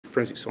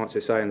Forensic Science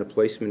SA and the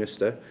Police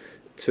Minister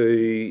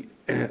to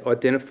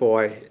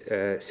identify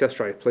South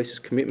Australia Police's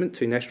commitment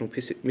to National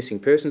Missing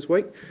Persons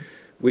Week,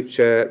 which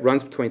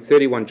runs between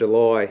 31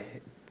 July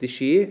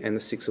this year and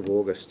the 6th of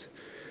August.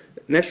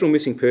 National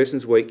Missing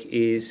Persons Week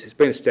has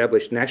been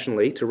established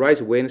nationally to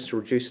raise awareness to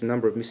reduce the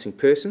number of missing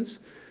persons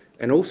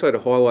and also to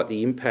highlight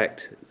the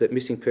impact that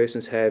missing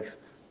persons have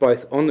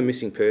both on the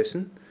missing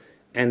person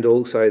and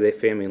also their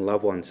family and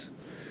loved ones.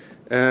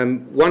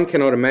 One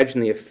cannot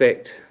imagine the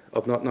effect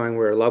of not knowing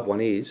where a loved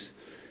one is,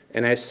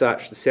 and as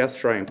such the South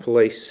Australian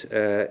Police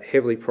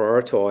heavily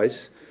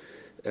prioritise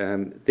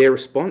their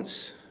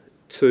response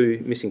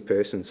to missing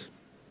persons.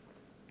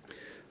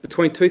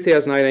 Between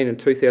 2018 and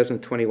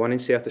 2021 in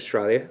South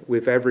Australia,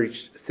 we've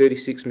averaged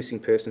 36 missing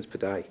persons per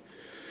day.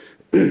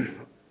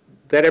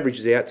 That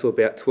averages out to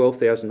about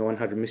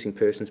 12,900 missing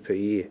persons per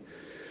year.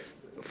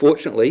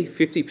 Fortunately,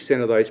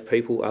 50% of those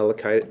people are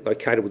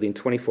located within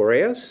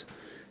 24 hours,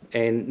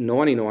 and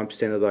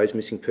 99% of those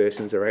missing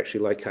persons are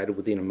actually located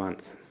within a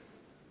month.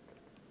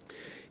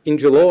 In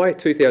July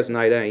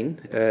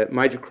 2018,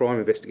 Major Crime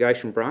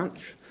Investigation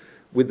Branch,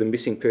 with the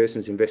Missing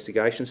Persons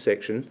Investigation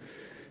Section,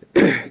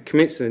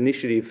 commenced an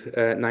initiative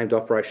named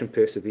Operation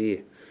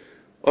Persevere.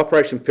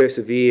 Operation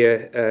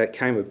Persevere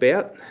came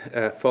about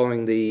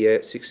following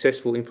the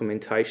successful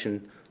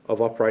implementation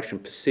of Operation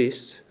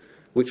Persist,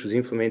 which was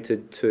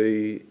implemented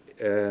to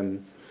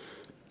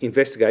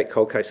investigate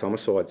cold case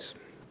homicides.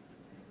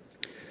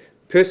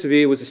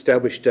 Persevere was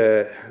established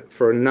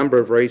for a number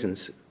of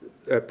reasons,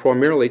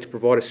 primarily to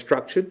provide a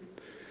structured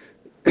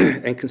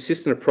and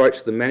consistent approach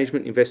to the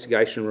management,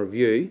 investigation and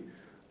review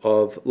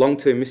of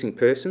long-term missing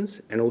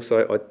persons and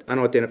also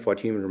unidentified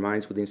human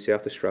remains within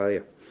South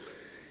Australia.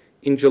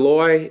 In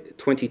July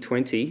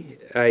 2020,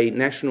 a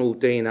national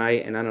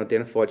DNA and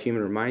unidentified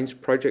human remains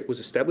project was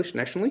established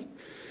nationally,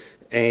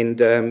 and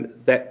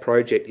that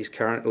project is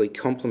currently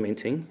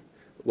complementing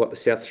what the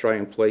South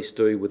Australian Police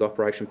do with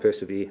Operation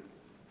Persevere.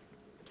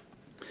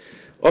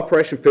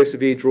 Operation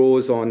Persevere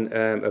draws on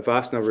a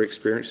vast number of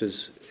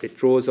experiences. It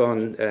draws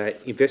on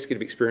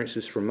investigative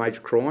experiences from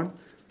major crime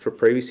for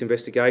previous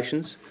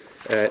investigations,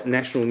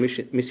 national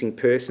missing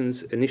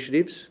persons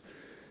initiatives.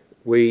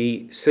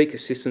 We seek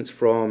assistance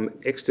from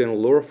external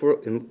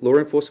law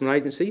enforcement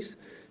agencies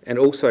and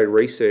also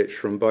research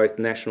from both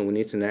national and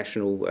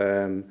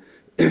international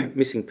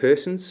missing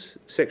persons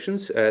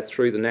sections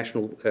through the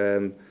National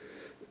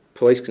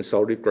Police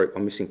Consultative Group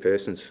on Missing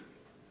Persons.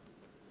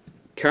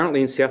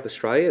 Currently in South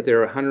Australia, there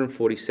are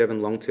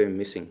 147 long-term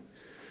missing.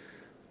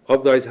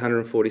 Of those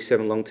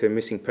 147 long-term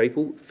missing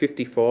people,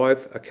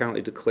 55 are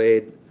currently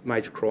declared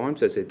major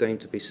crimes as they're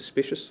deemed to be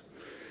suspicious.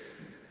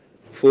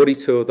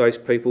 42 of those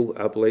people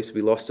are believed to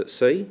be lost at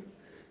sea,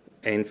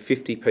 and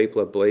 50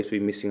 people are believed to be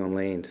missing on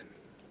land.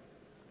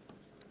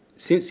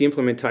 Since the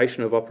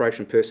implementation of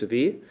Operation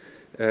Persevere,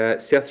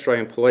 South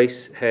Australian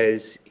Police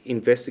has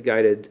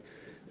investigated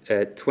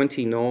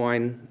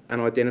 29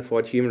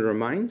 unidentified human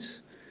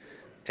remains,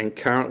 and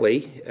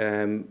currently,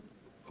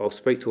 I'll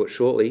speak to it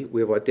shortly,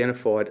 we've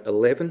identified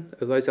 11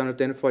 of those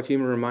unidentified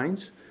human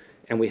remains,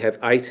 and we have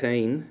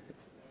 18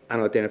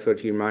 unidentified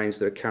human remains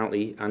that are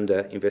currently under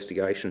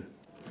investigation.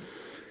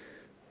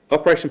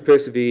 Operation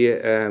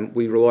Persevere,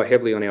 we rely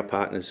heavily on our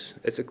partners.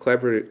 It's a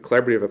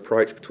collaborative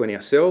approach between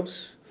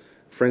ourselves,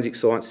 Forensic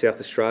Science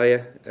South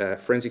Australia,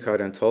 Forensic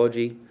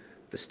Odontology,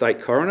 the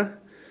State Coroner,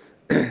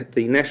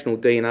 the National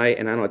DNA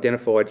and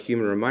Unidentified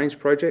Human Remains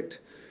Project,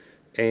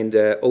 and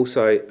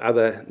also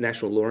other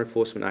national law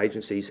enforcement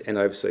agencies and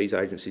overseas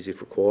agencies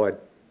if required.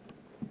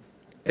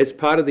 As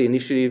part of the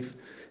initiative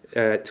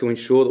to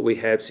ensure that we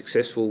have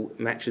successful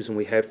matches and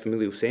we have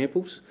familial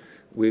samples,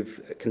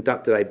 we've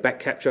conducted a back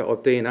capture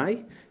of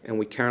DNA, and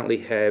we currently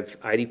have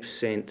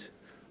 80%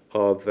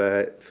 of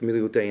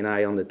familial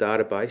DNA on the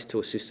database to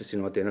assist us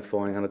in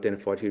identifying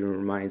unidentified human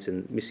remains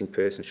and missing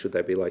persons should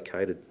they be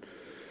located.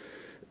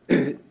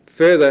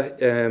 Further,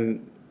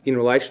 in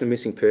relation to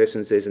missing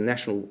persons, there's a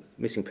national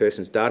missing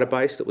persons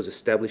database that was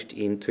established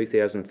in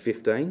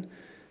 2015,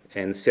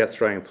 and the South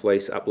Australian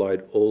Police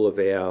upload all of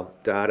our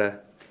data,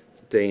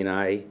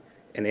 DNA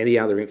and any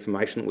other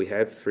information that we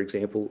have, for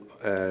example,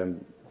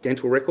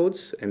 dental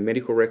records and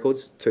medical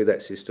records, to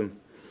that system.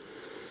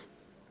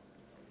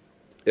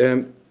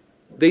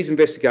 These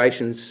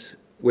investigations,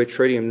 we're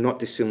treating them not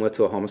dissimilar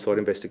to a homicide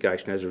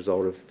investigation as a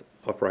result of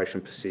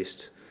Operation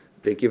Persist.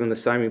 They're given the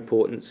same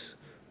importance.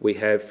 We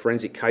have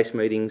forensic case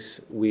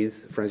meetings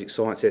with Forensic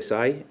Science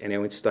SA and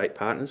our interstate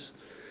partners.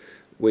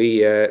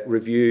 We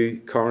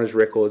review coroner's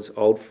records,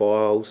 old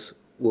files.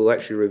 We'll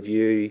actually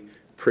review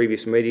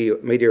previous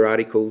media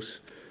articles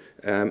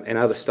and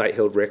other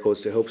state-held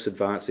records to help us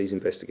advance these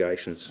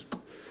investigations.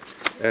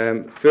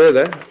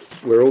 Further,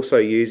 we're also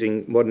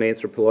using modern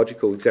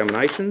anthropological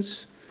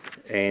examinations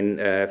and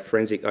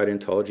forensic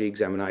odontology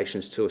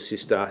examinations to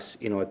assist us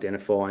in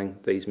identifying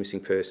these missing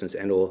persons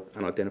and or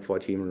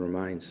unidentified human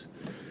remains.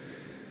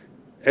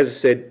 As I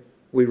said,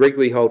 we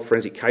regularly hold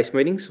forensic case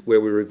meetings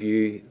where we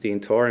review the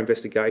entire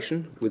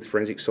investigation with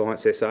Forensic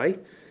Science SA.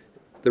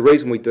 The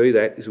reason we do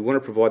that is we want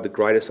to provide the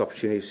greatest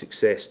opportunity of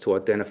success to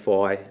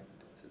identify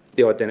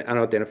the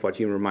unidentified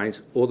human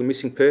remains or the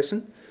missing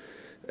person,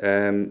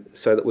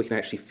 so that we can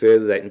actually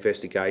further that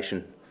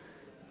investigation.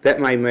 That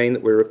may mean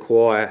that we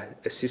require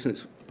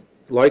assistance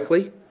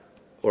locally,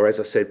 or as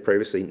I said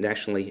previously,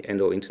 nationally and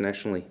or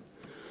internationally.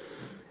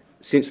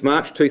 Since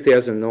March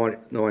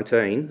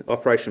 2019,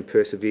 Operation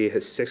Persevere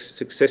has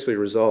successfully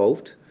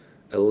resolved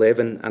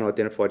 11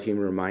 unidentified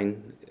human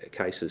remain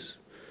cases.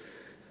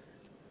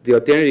 The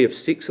identity of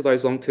 6 of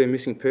those long-term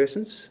missing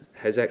persons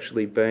has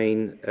actually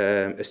been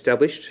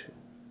established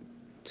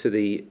to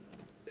the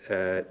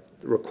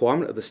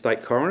requirement of the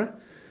state coroner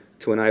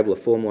to enable a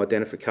formal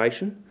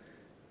identification.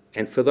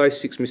 And for those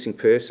 6 missing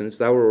persons,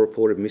 they were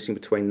reported missing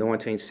between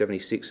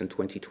 1976 and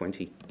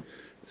 2020.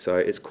 So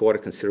it's quite a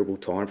considerable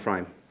time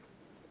frame.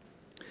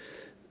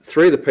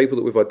 3 of the people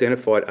that we've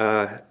identified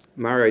are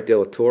Mario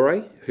Della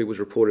Torre, who was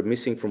reported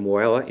missing from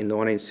Whyalla in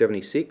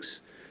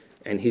 1976,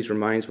 and his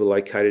remains were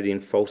located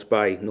in False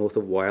Bay, north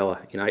of Whyalla,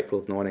 in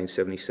April of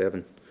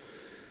 1977.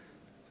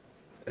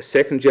 A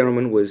second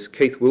gentleman was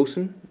Keith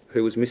Wilson,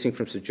 who was missing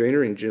from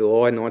Ceduna in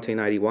July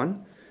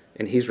 1981,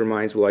 and his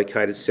remains were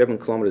located 7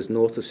 kilometres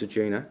north of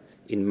Ceduna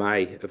in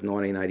May of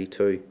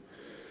 1982.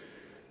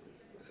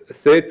 A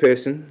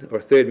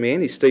third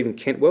man is Stephen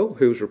Kentwell,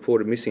 who was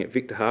reported missing at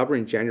Victor Harbour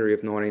in January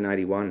of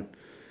 1981,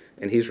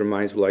 and his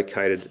remains were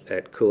located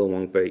at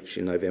Coolawong Beach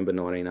in November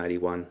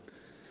 1981.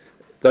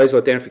 Those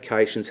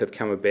identifications have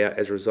come about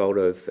as a result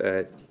of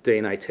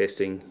DNA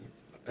testing,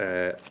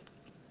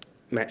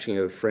 matching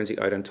of forensic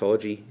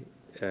odontology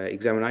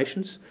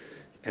examinations,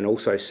 and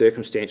also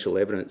circumstantial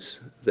evidence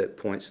that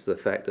points to the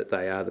fact that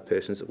they are the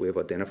persons that we have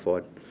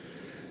identified.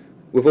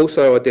 We've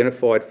also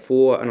identified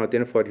 4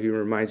 unidentified human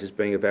remains as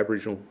being of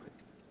Aboriginal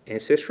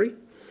ancestry,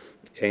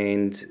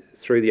 and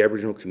through the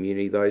Aboriginal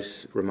community,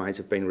 those remains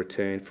have been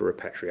returned for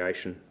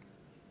repatriation.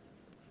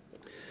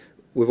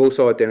 We've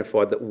also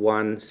identified that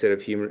 1 set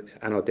of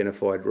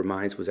unidentified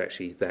remains was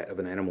actually that of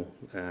an animal,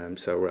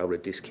 so we're able to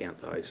discount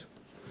those.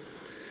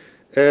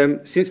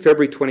 Since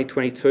February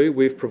 2022,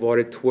 we've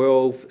provided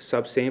 12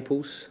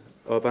 subsamples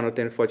of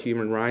unidentified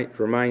human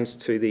remains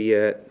to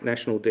the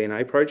National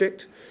DNA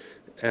Project.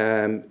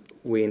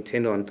 We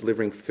intend on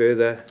delivering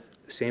further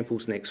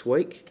samples next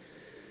week.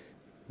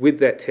 With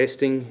that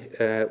testing,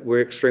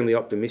 we're extremely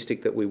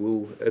optimistic that we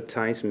will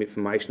obtain some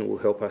information that will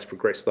help us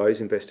progress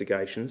those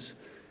investigations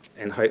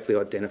and hopefully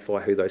identify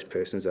who those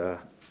persons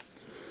are.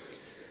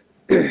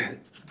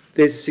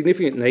 There's a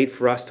significant need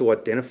for us to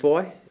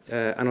identify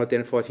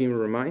unidentified human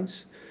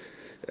remains.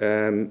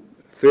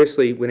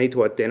 Firstly, we need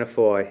to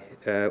identify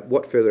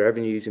what further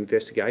avenues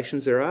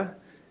investigations there are,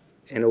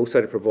 and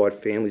also to provide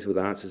families with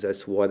answers as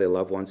to why their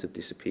loved ones have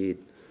disappeared.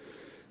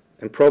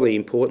 And probably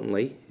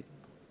importantly,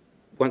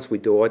 once we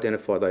do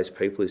identify those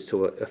people, is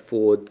to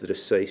afford the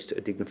deceased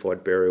a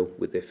dignified burial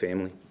with their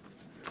family.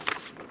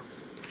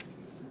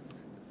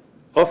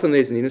 Often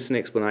there's an innocent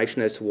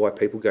explanation as to why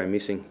people go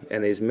missing,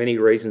 and there's many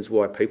reasons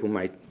why people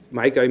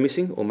may go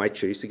missing or may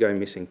choose to go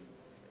missing.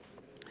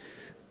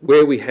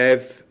 Where we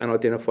have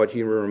unidentified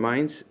human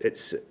remains,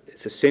 it's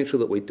essential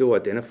that we do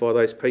identify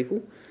those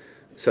people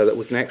so that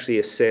we can actually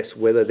assess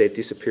whether their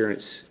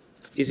disappearance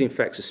is in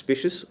fact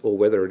suspicious or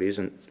whether it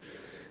isn't.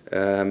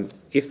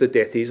 If the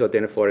death is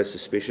identified as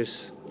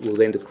suspicious, we'll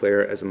then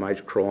declare it as a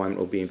major crime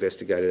or be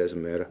investigated as a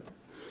murder.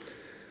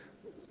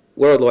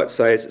 What I'd like to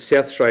say is that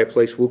South Australia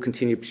Police will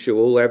continue to pursue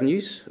all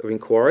avenues of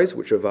inquiries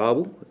which are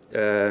available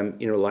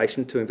in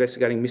relation to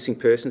investigating missing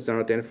persons and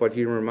unidentified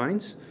human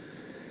remains.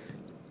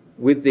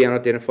 With the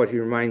unidentified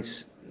human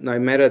remains, no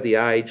matter the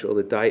age or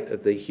the date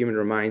of the human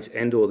remains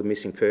and or the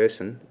missing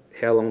person,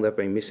 how long they've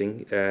been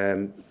missing,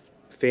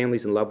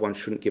 families and loved ones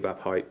shouldn't give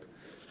up hope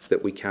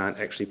that we can't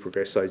actually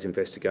progress those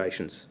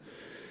investigations.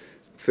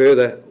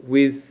 Further,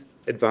 with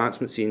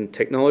advancements in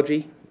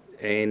technology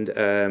and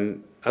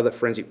other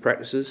forensic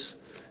practices,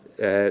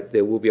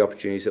 there will be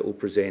opportunities that will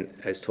present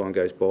as time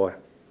goes by.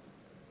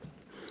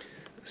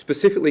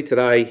 Specifically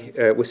today,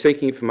 we're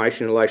seeking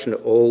information in relation to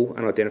all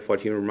unidentified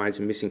human remains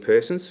and missing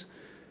persons,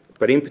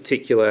 but in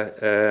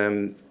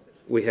particular,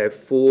 we have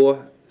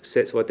 4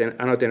 sets of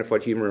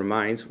unidentified human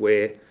remains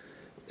where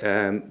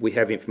we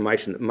have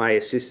information that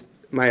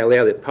may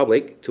allow the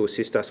public to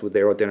assist us with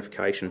their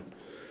identification.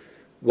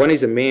 One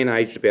is a man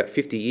aged about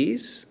 50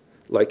 years,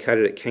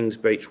 located at Kings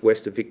Beach,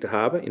 west of Victor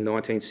Harbour in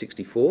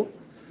 1964.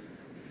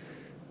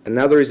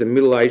 Another is a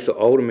middle-aged or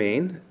older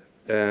man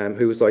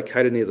who was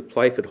located near the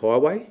Playford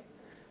Highway,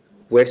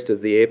 west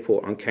of the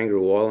airport on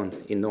Kangaroo Island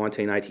in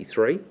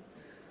 1983.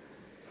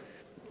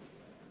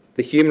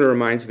 The human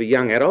remains of a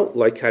young adult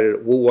located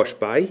at Woolwash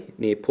Bay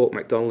near Port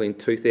Macdonald in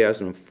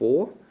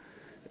 2004.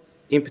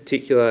 In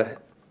particular,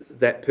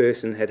 that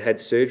person had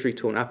had surgery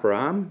to an upper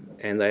arm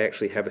and they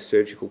actually have a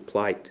surgical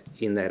plate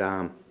in that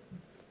arm.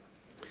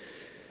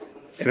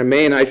 And a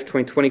man aged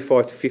between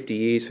 25 to 50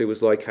 years who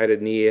was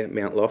located near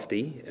Mount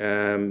Lofty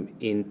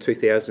in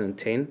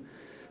 2010.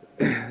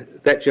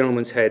 That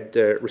gentleman's had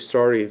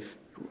restorative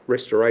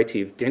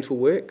dental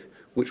work,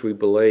 which we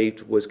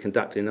believed was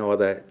conducted in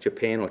either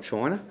Japan or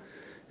China,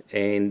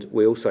 and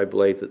we also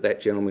believe that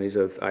that gentleman is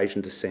of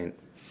Asian descent.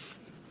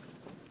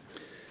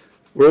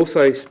 We're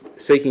also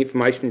seeking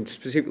information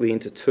specifically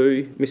into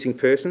 2 missing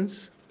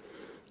persons.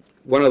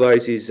 One of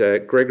those is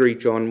Gregory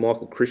John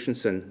Michael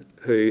Christensen,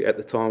 who at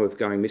the time of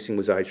going missing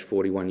was aged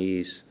 41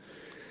 years.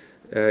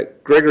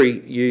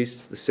 Gregory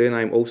used the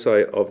surname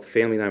also of the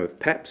family name of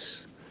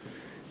Paps.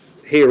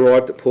 He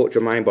arrived at Port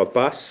Germain by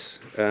bus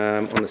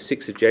on the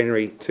 6th of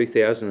January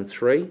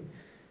 2003.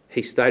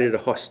 He stayed at a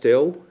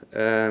hostel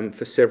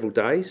for several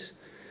days,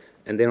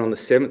 and then on the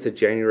 7th of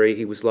January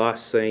he was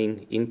last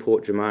seen in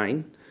Port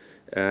Germain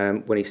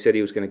when he said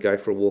he was going to go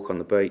for a walk on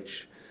the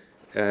beach.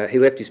 He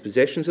left his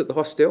possessions at the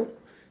hostel,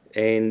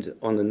 and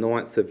on the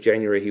 9th of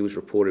January he was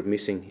reported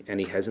missing, and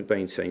he hasn't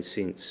been seen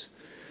since.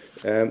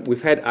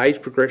 We've had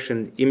age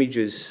progression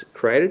images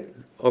created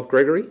of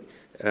Gregory,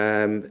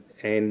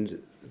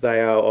 and they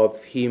are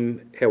of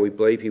him, how we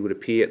believe he would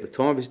appear at the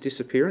time of his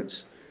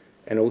disappearance,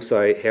 and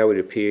also how he would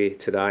appear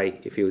today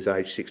if he was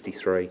aged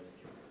 63.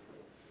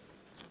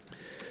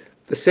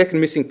 The second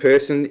missing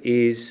person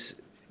is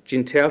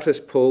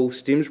Gintautas Paul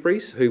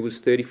Stimsbury's, who was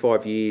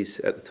 35 years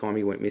at the time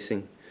he went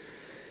missing.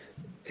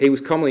 He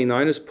was commonly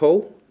known as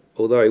Paul,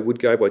 although he would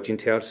go by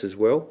Gintautas as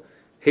well.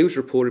 He was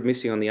reported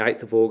missing on the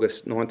 8th of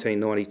August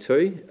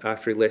 1992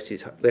 after he left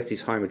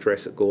his home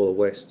address at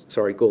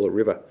Gawler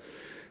River.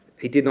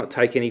 He did not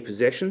take any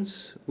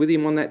possessions with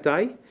him on that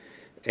day,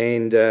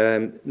 and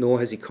nor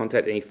has he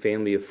contacted any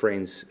family or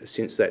friends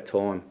since that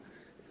time.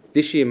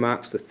 This year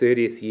marks the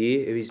 30th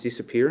year of his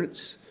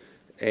disappearance,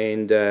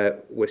 and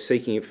we're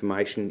seeking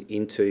information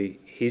into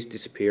his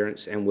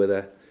disappearance and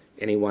whether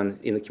anyone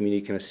in the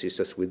community can assist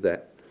us with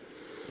that.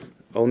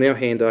 I'll now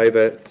hand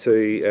over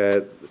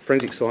to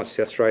Forensic Science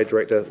South Australia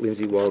Director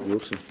Linzi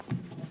Wilson.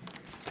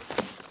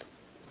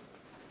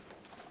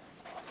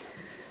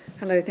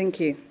 Hello, thank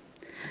you.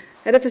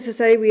 At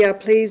FSSA, we are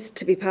pleased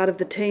to be part of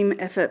the team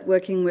effort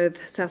working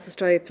with South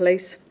Australia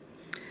Police.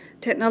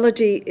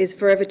 Technology is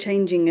forever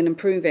changing and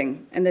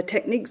improving, and the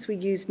techniques we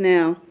use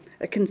now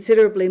are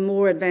considerably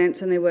more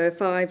advanced than they were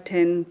 5,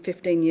 10,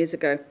 15 years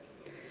ago.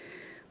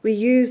 We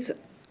use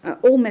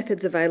all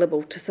methods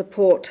available to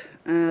support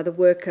the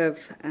work of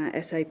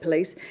SA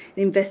Police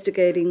in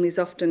investigating these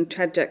often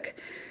tragic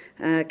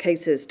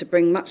cases to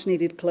bring much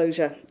needed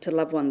closure to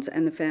loved ones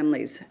and the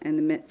families and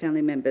the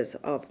family members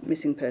of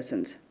missing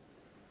persons.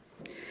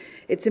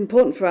 It's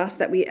important for us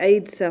that we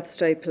aid South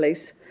Australia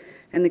Police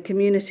and the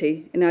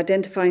community in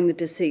identifying the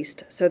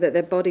deceased so that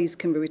their bodies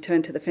can be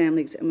returned to the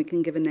families and we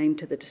can give a name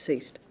to the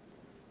deceased.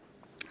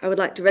 I would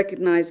like to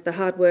recognise the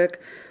hard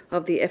work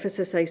of the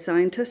FSSA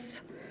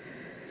scientists,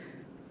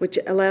 which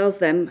allows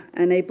them,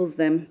 enables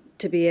them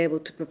to be able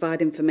to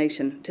provide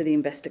information to the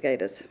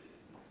investigators.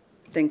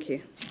 Thank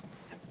you.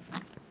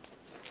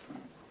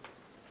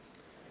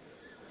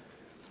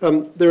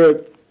 There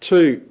are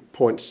 2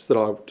 points that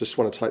I just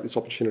want to take this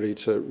opportunity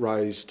to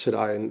raise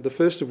today, and the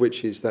first of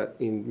which is that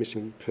in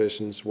Missing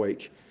Persons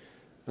Week,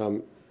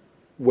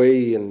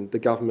 we and the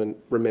government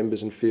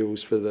remembers and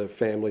feels for the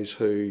families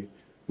who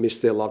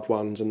miss their loved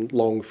ones and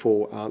long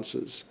for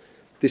answers.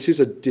 This is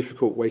a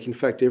difficult week. In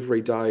fact,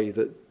 every day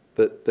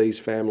that these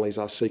families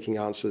are seeking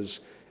answers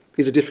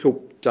is a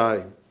difficult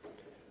day.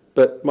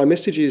 But my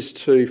message is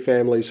to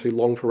families who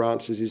long for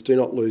answers is do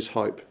not lose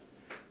hope.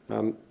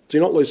 Do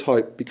not lose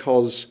hope,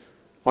 because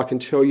I can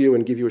tell you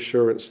and give you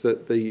assurance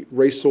that the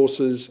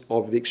resources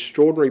of the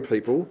extraordinary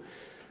people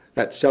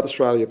at South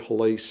Australia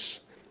Police,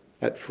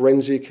 at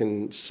forensic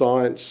and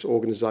science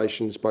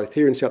organisations, both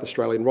here in South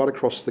Australia and right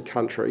across the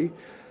country,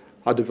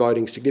 are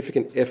devoting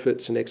significant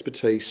efforts and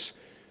expertise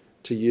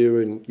to you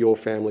and your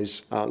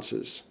family's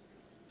answers.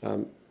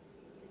 I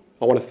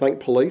want to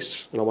thank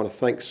police and I want to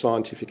thank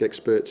scientific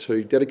experts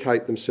who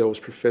dedicate themselves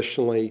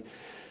professionally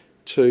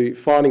to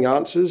finding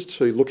answers,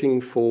 to looking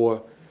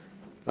for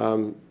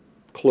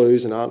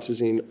clues and answers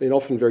in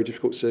often very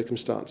difficult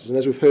circumstances. And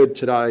as we've heard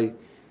today,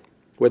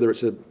 whether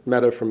it's a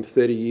matter from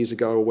 30 years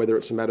ago or whether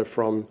it's a matter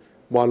from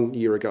 1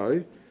 year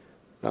ago,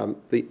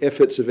 the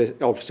efforts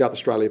of South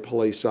Australia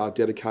Police are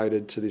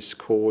dedicated to this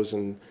cause.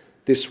 And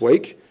this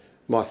week,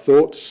 my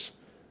thoughts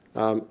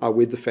are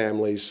with the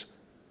families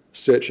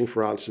searching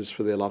for answers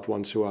for their loved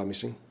ones who are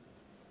missing.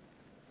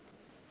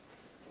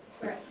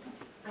 Great.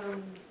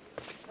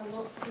 A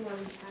lot to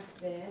unpack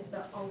there,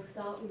 but I'll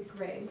start with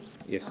Greg.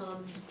 Yes.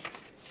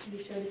 You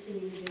showed us some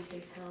images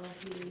of how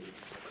he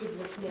could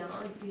look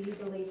now. Do you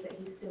believe that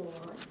he's still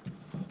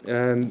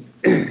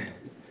alive?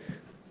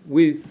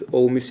 With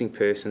all missing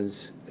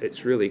persons,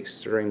 it's really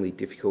extremely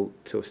difficult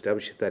to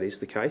establish if that is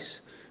the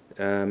case.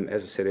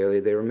 As I said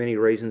earlier, there are many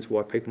reasons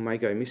why people may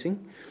go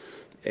missing,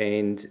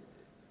 and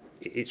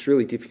it's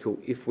really difficult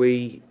if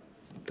we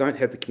don't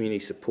have the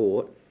community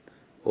support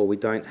or we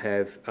don't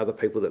have other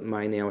people that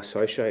may now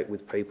associate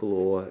with people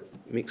or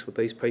mix with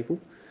these people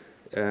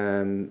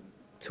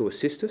to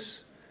assist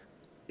us.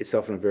 It's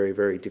often a very,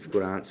 very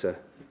difficult answer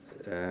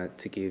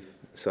to give.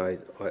 So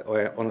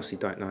I honestly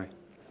don't know.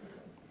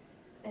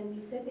 And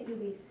you said that you'll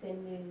be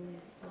sending,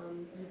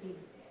 you did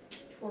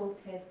 12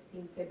 tests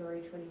in February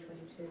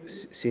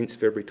 2022. Since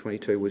February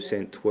 22, we've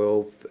sent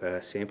 12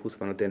 samples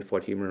of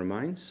unidentified human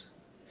remains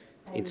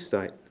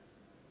interstate.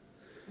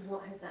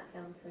 What has that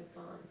found so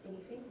far?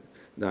 Anything?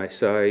 No,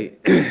 so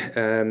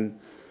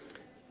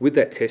with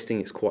that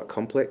testing, it's quite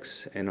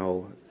complex, and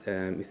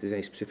if there's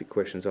any specific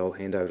questions, I'll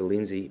hand over to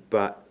Linzi,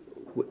 but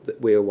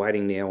we're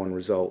waiting now on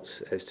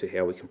results as to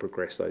how we can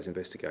progress those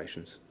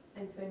investigations.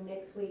 And so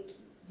next week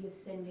you're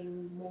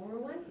sending more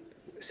away?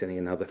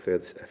 Sending a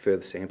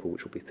further sample,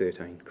 which will be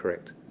 13,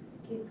 correct.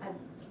 Can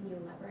you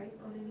elaborate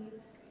on any of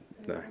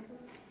those No. samples?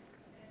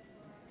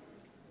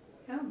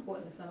 How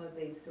important are some of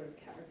these sort of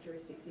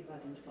characteristics you've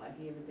identified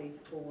here with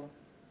these 4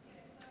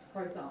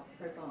 profiles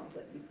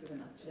that you've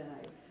given us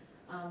today?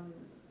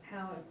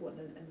 How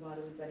important and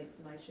vital is that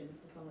information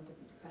for someone to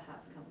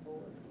perhaps come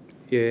forward?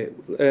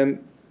 Yeah,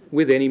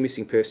 with any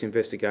missing person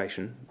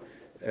investigation,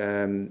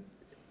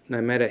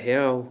 no matter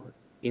how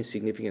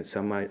insignificant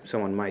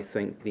someone may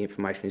think the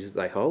information is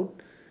that they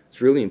hold,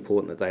 it's really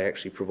important that they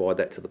actually provide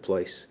that to the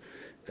police.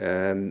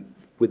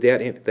 Without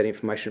that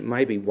information, it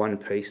may be one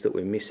piece that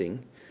we're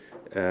missing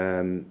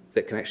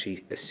that can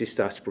actually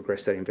assist us to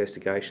progress that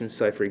investigation.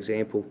 So, for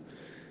example,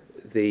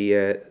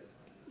 the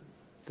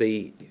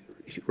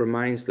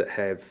remains that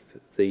have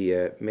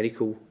the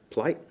medical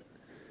plate,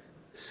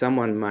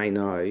 someone may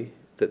know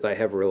that they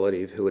have a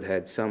relative who had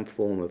had some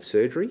form of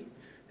surgery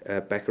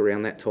back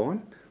around that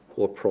time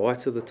or prior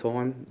to the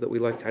time that we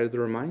located the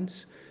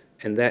remains,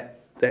 and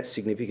that's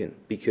significant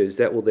because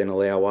that will then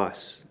allow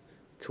us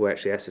to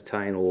actually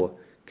ascertain or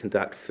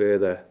conduct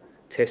further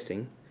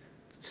testing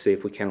to see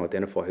if we can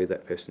identify who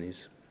that person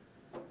is.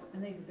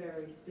 And these are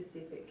very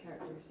specific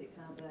characteristics,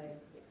 aren't they?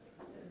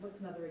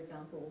 What's another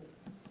example?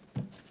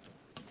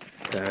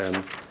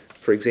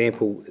 For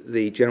example,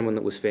 the gentleman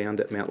that was found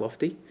at Mount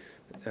Lofty.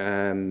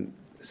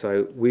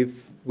 So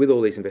with all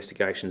these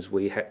investigations,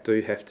 we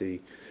do have to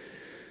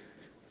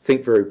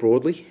think very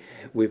broadly.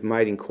 We've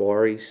made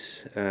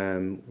inquiries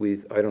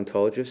with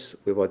odontologists.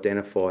 We've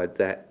identified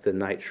that the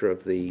nature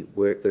of the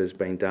work that has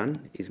been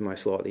done is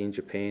most likely in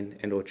Japan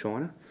and or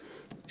China,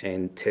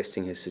 and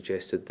testing has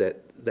suggested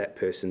that that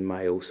person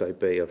may also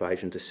be of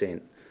Asian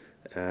descent.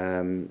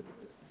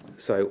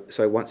 So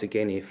once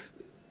again, if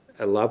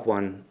a loved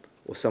one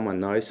or someone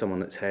knows someone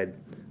that's had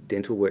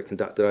dental work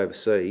conducted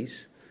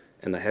overseas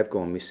and they have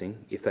gone missing,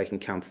 if they can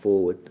come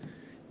forward,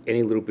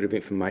 any little bit of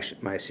information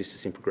may assist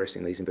us in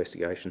progressing these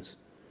investigations.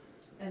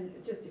 And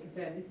just to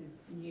confirm, this is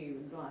new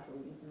and vital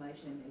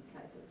information in these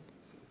cases?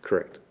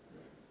 Correct.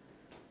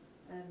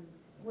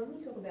 When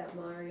we talk about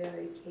Mario,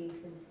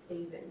 Keith and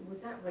Stephen, was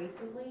that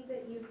recently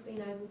that you've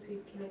been able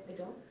to connect the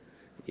dots?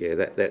 Yeah,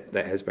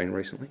 that has been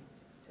recently.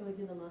 So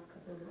within the last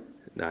couple of months?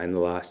 No, in the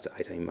last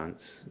 18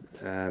 months.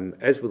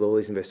 As with all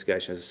these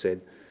investigations, as I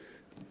said,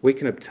 we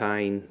can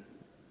obtain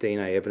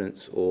DNA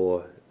evidence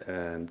or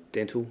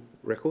dental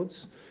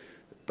records,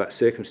 but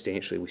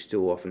circumstantially we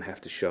still often have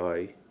to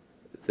show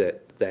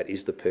that that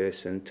is the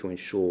person to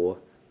ensure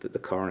that the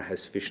coroner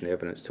has sufficient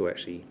evidence to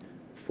actually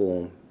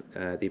form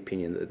the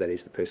opinion that that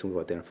is the person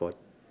we've identified.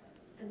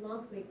 And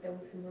last week there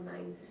were some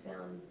remains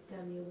found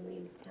down near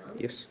Williamstown.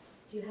 Yes.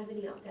 Do you have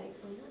any updates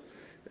on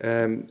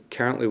that?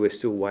 Currently we're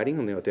still waiting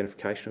on the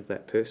identification of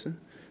that person,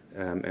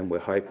 and we're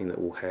hoping that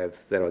we'll have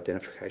that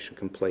identification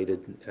completed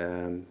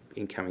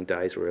in coming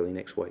days or early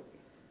next week.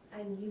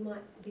 And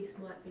this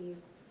might be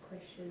a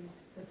question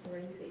for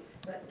forensics,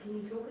 but can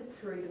you talk us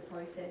through the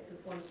process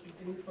of once you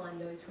do find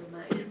those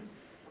remains,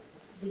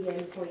 the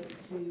endpoint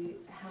to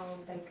how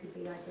they could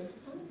be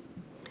identified?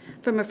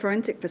 From a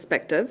forensic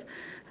perspective,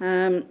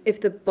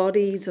 if the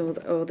bodies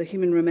or the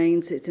human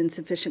remains is in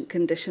sufficient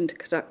condition to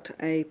conduct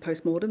a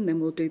post-mortem, then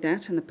we'll do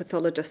that, and a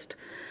pathologist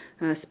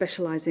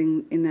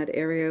specialising in that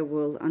area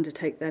will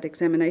undertake that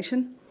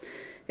examination.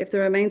 If the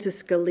remains are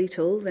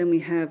skeletal, then we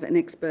have an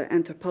expert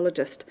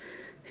anthropologist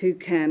who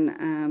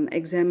can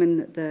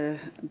examine the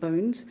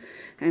bones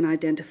and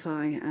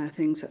identify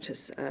things such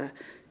as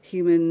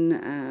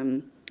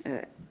human,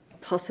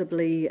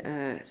 possibly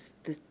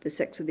the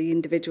sex of the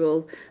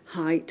individual,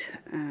 height,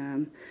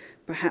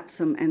 perhaps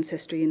some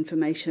ancestry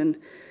information,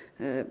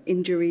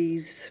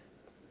 injuries,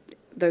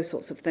 those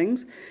sorts of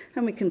things,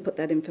 and we can put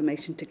that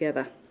information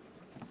together.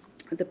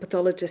 The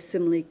pathologist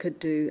similarly could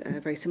do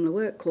very similar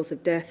work, cause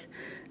of death,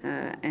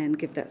 and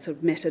give that sort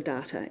of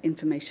metadata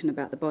information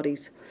about the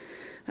bodies.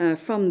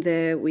 From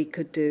there, we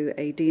could do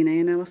a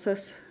DNA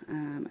analysis,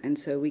 and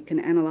so we can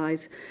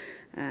analyse,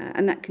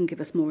 and that can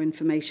give us more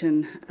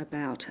information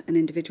about an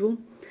individual.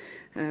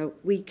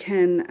 We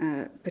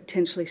can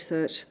potentially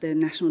search the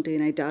National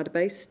DNA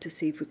Database to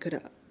see if we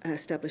could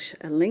establish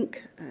a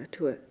link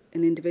to an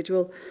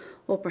individual,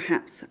 or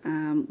perhaps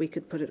we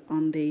could put it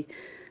on the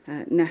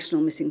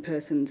National Missing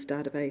Persons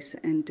Database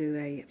and do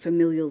a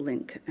familial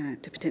link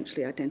to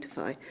potentially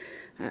identify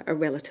a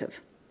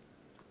relative.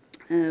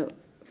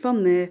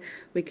 From there,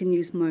 we can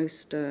use more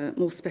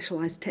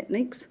specialised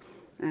techniques,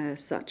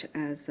 such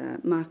as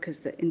markers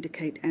that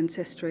indicate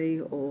ancestry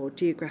or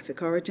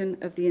geographic origin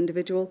of the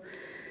individual.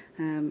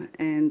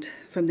 And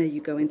from there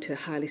you go into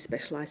highly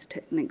specialised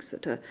techniques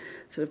that are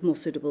sort of more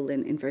suitable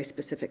in very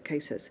specific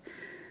cases.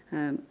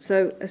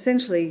 So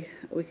essentially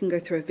we can go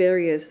through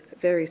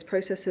various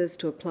processes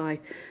to apply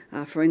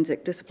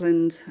forensic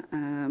disciplines.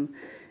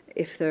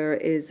 If there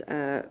is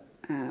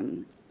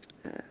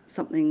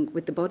something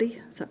with the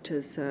body, such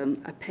as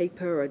a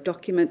paper or a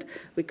document,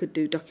 we could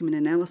do document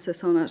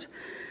analysis on it.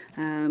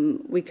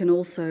 We can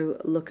also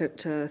look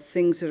at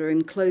things that are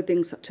in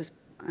clothing, such as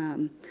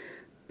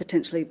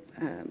potentially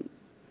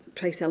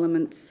trace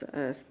elements,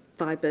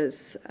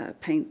 fibres,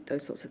 paint,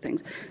 those sorts of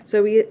things.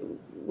 So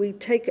we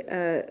take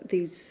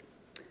these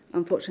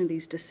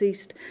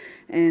deceased,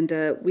 and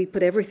we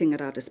put everything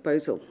at our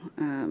disposal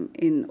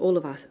in all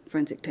of our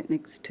forensic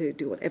techniques to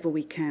do whatever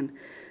we can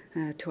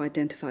to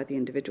identify the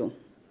individual.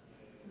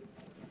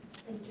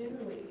 And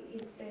generally,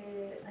 is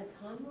there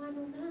a timeline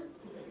on that?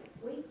 Is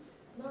it weeks,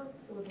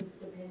 months, or does it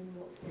depend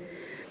what sort of...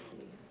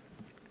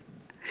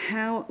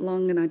 How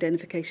long an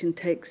identification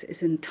takes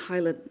is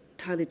entirely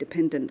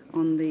dependent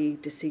on the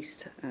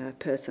deceased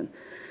person,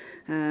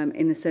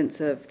 in the sense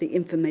of the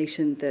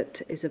information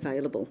that is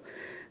available.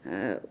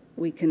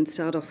 We can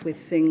start off with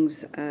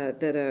things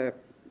that are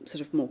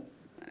sort of more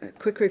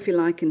quicker, if you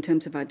like, in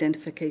terms of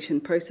identification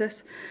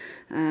process.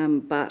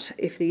 But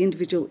if the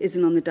individual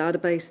isn't on the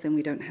database, then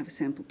we don't have a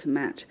sample to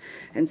match.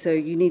 And so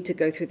you need to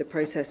go through the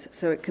process.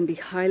 So it can be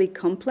highly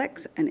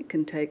complex and it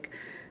can take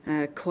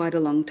quite a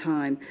long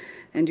time.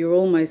 And you're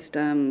almost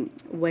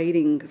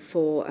waiting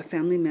for a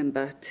family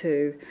member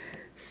to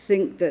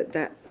think that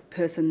that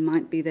person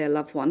might be their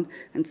loved one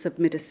and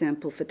submit a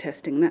sample for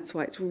testing. That's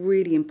why it's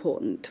really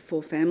important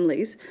for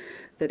families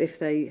that if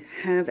they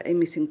have a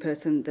missing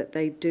person, that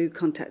they do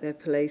contact their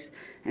police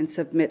and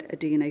submit a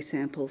DNA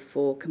sample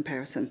for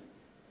comparison.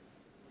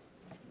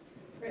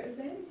 Brett, was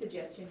there any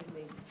suggestion in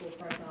these 4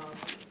 profiles?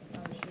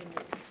 I'm assuming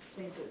it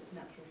seems that it's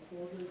natural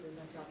causes and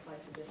that's our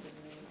place suggesting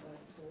any of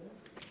those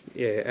 4?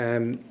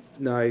 Yeah,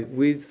 no,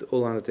 with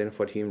all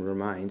unidentified human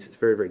remains, it's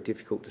very, very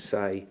difficult to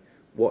say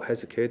what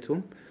has occurred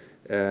to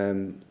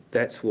them.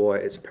 That's why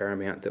it's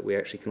paramount that we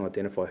actually can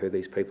identify who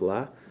these people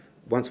are.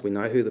 Once we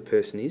know who the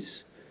person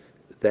is,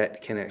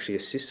 that can actually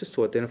assist us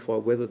to identify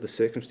whether the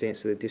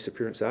circumstances of their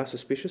disappearance are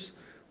suspicious.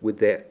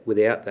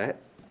 Without that,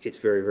 it's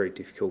very, very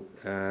difficult.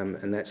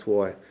 And that's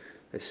why,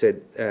 as I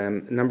said, a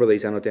number of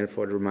these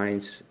unidentified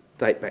remains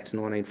date back to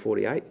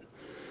 1948.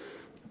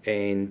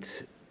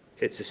 And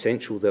it's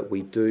essential that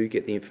we do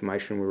get the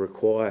information we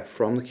require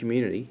from the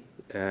community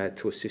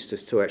to assist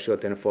us to actually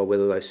identify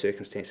whether those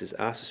circumstances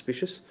are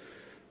suspicious.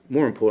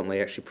 More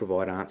importantly, actually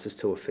provide answers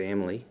to a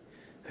family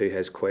who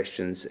has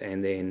questions.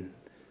 And then,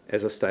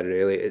 as I stated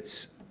earlier,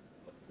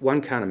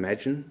 one can't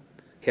imagine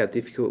how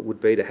difficult it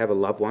would be to have a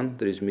loved one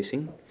that is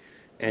missing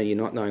and you're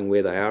not knowing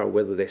where they are or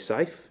whether they're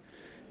safe.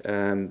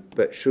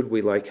 But should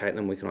we locate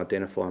them, we can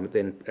identify them. But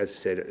then, as I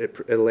said, it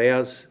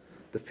allows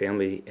the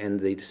family and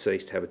the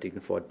deceased to have a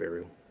dignified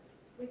burial.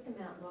 With the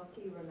Mount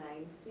Lofty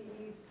remains,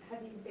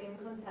 have you been in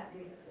contact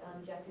with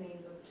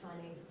Japanese or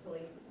Chinese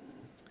police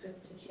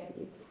just to check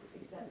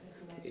if that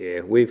person may be?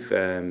 Yeah,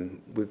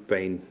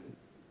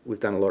 we've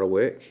done a lot of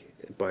work,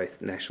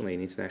 both nationally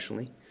and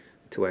internationally,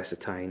 to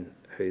ascertain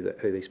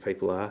who these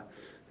people are.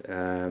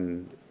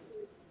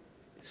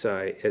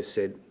 So, as I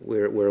said,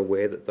 we're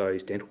aware that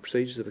those dental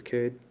procedures have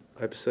occurred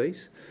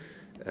overseas,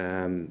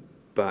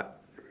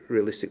 but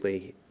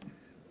realistically,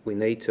 we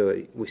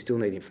still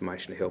need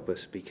information to help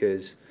us,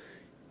 because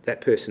that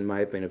person may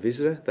have been a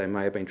visitor, they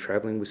may have been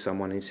travelling with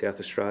someone in South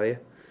Australia,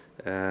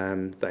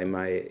 they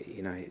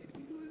may,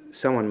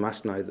 someone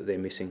must know that they're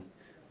missing.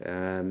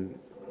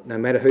 No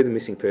matter who the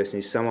missing person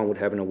is, someone would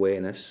have an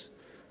awareness,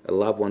 a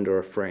loved one or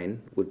a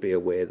friend would be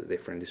aware that their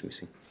friend is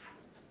missing.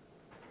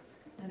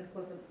 And of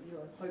course,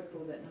 you're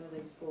hopeful that none of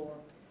these 4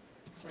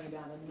 bring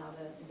about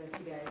another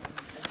investigation,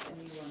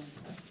 a new one,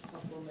 a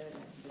possible murder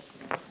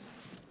investigation.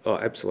 Oh,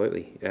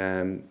 absolutely.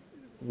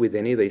 With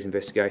any of these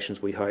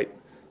investigations, we hope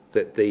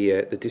that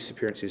the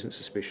disappearance isn't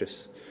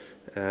suspicious.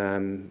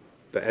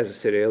 But as I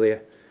said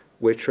earlier,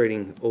 we're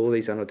treating all of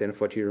these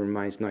unidentified human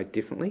remains no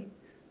differently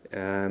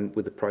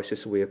with the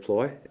process that we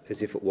apply,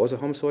 as if it was a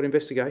homicide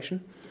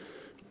investigation.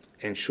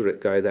 And should it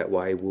go that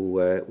way,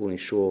 we'll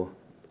ensure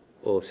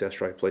all of South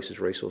Australia Police's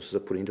resources are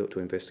put into it to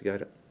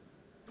investigate it.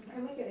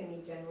 Can we get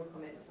any general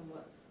comments on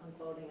what's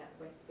unfolding at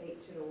West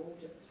Beach at all,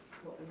 just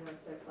what we know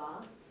so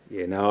far?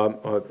 Yeah,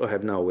 no, I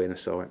have no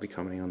awareness, so I won't be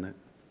commenting on that.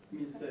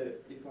 Minister,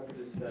 if I could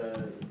just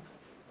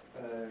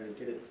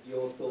get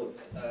your thoughts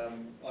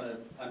on an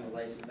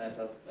unrelated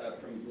matter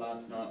from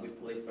last night with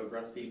police dog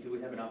Rusty. Do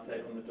we have an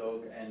update on the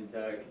dog, and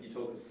can you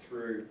talk us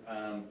through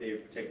the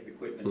protective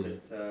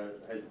equipment that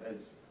has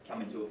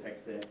come into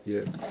effect there?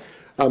 Yeah.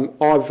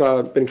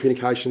 I've been in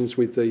communications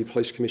with the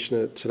Police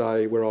Commissioner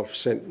today, where I've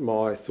sent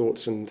my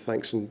thoughts and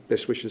thanks and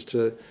best wishes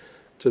to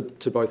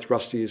both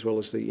Rusty as well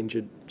as the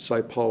injured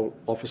SAPOL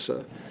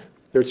officer.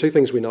 There are 2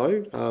 things we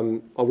know.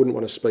 I wouldn't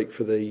want to speak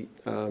for the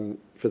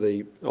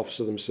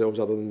officer themselves,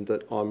 other than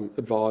that I'm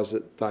advised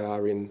that they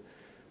are in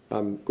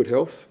good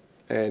health,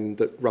 and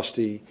that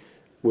Rusty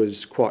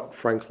was quite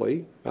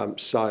frankly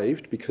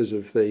saved because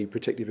of the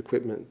protective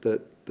equipment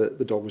that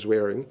the dog was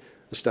wearing,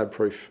 a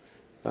stab-proof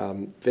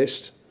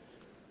vest,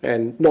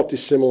 and not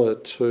dissimilar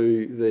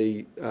to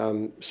the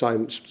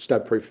same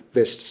stab-proof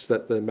vests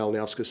that the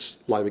Malinowskis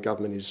Labor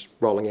government is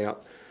rolling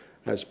out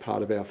as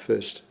part of our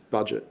first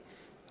budget.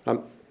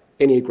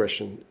 Any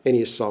aggression,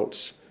 any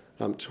assaults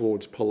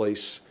towards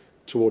police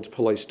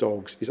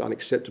dogs is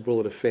unacceptable.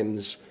 It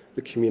offends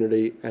the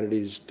community and it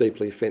is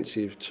deeply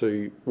offensive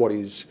to what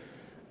is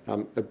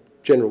a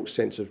general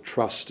sense of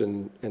trust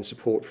and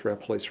support for our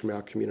police from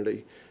our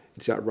community.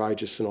 It's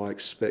outrageous, and I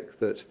expect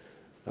that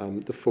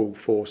the full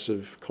force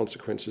of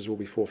consequences will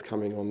be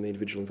forthcoming on the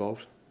individual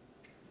involved.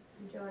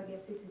 And Joe, I guess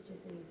this is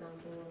just an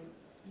example of,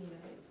 you know,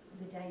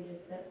 the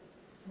dangers that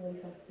police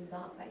officers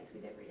are faced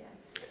with every day.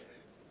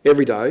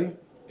 Every day,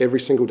 every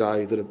single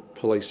day that a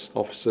police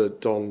officer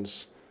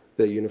dons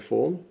their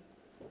uniform,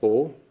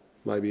 or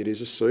maybe it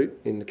is a suit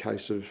in the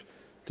case of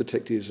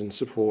detectives and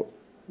support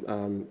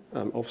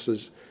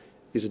officers,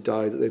 is a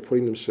day that they're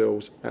putting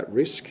themselves at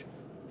risk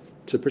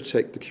to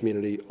protect the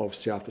community of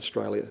South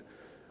Australia.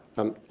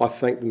 I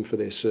thank them for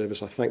their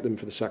service. I thank them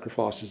for the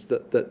sacrifices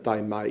that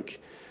they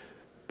make.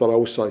 But I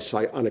also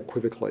say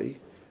unequivocally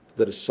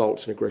that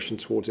assaults and aggression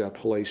towards our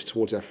police,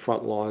 towards our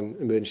frontline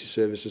emergency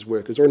services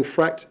workers, or in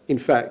fact,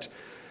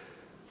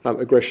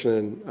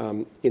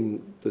 aggression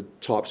in the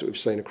types that we've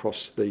seen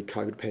across the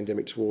COVID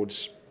pandemic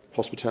towards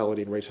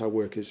hospitality and retail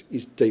workers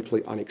is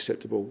deeply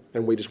unacceptable,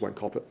 and we just won't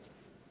cop it.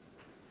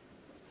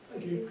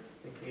 Thank you.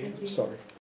 Sorry.